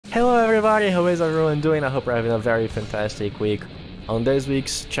Hello everybody, how is everyone doing? I hope you're having a very fantastic week. On this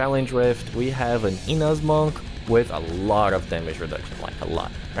week's Challenge Rift, we have an Inaz Monk with a lot of damage reduction, like a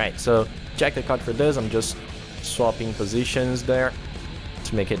lot. Right, so check the card for this. I'm just swapping positions there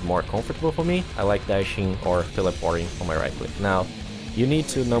to make it more comfortable for me. I like dashing or teleporting on my right click. Now, you need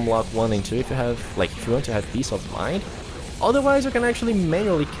to numlock 1 and 2 if you have, like, if you want to have peace of mind. Otherwise, you can actually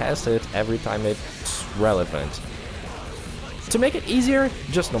manually cast it every time it's relevant. To make it easier,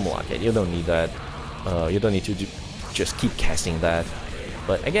 just numlock it. You don't need that. You don't need to just keep casting that.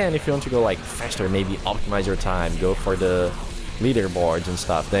 But again, if you want to go like faster, maybe optimize your time, go for the leaderboards and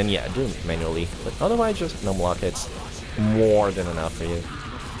stuff, then yeah, do it manually. But otherwise, just numlock it. It's more than enough for you.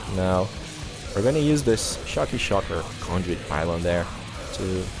 Now, we're gonna use this Shocky Shocker Conduit pylon there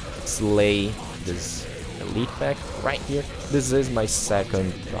to slay this elite pack right here. This is my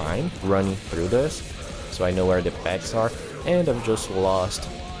second time running through this, so I know where the packs are. And I've just lost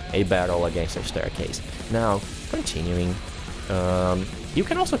a battle against a staircase. Now, continuing, you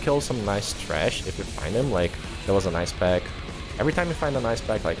can also kill some nice trash if you find them. Like, there was a nice pack. Every time you find a nice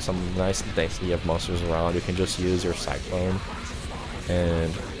pack, like some nice density of monsters around, you can just use your Cyclone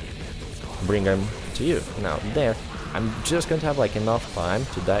and bring them to you. Now, there, I'm just going to have like enough time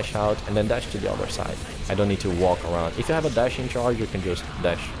to dash out and then dash to the other side. I don't need to walk around. If you have a dashing charge, you can just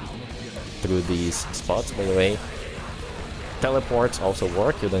dash through these spots, by the way. Teleports also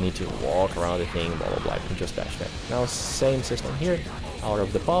work, you don't need to walk around the thing, blah blah blah, you can just dash there. Now, same system here, out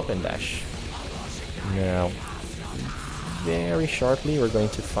of the pop and dash. Now, very shortly, we're going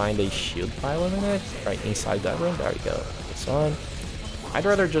to find a shield pylon in it, right inside that room, there we go, it's on. I'd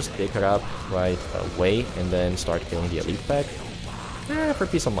rather just pick it up right away and then start killing the elite pack. For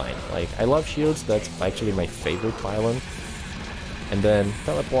peace of mind, like, I love shields, that's actually my favorite pylon. And then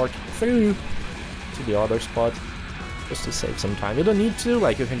teleport through to the other spot, just to save some time. You don't need to,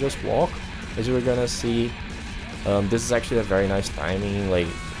 like, you can just walk, as we're gonna see. This is actually a very nice timing. Like,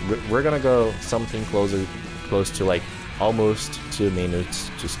 we're gonna go something close to like almost 2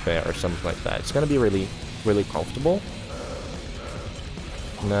 minutes to spare or something like that. It's gonna be really comfortable.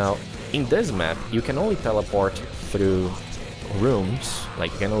 Now, in this map, you can only teleport through rooms,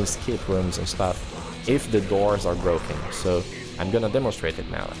 like you can only skip rooms and stuff if the doors are broken. So I'm gonna demonstrate it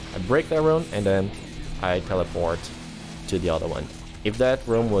now. I break that room and then I teleport to the other one. If that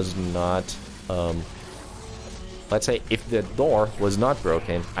room was not, let's say if the door was not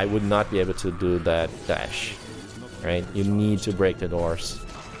broken, I would not be able to do that dash, right? You need to break the doors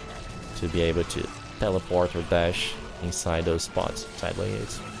to be able to teleport or dash inside those spots. Sadly,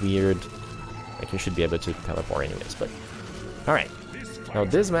 it's weird. Like, you should be able to teleport anyways, but alright. Now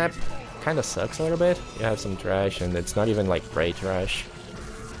this map kind of sucks a little bit. You have some trash and it's not even like great trash.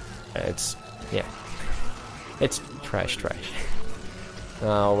 It's, yeah, it's trash.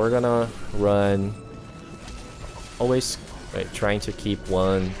 Now we're gonna run, always trying to keep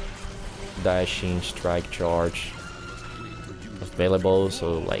one dashing strike charge available,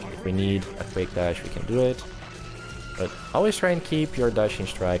 so like if we need a quick dash we can do it, but always try and keep your dashing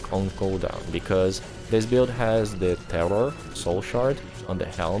strike on cooldown, because this build has the Terror Soul Shard on the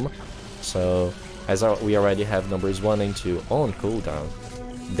helm, so as we already have numbers 1 and 2 on cooldown,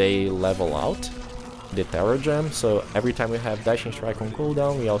 they level out the Terror Gem, so every time we have dashing strike on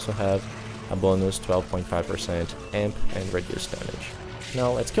cooldown, we also have a bonus 12.5% amp and reduced damage.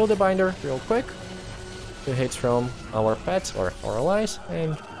 Now let's kill the binder real quick. 2 hits from our pets or our allies,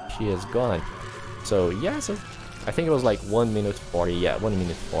 and she is gone. So yeah, so I think it was like 1 minute 40, yeah, 1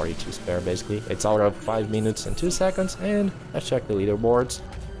 minute 40 to spare basically. It's out of 5 minutes and 2 seconds, and let's check the leaderboards.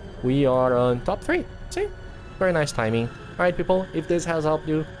 We are on top 3, see? Very nice timing. Alright people, if this has helped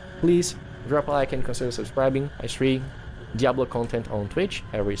you, please drop a like and consider subscribing. I stream Diablo content on Twitch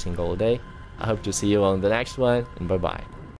every single day. I hope to see you on the next one, and bye bye.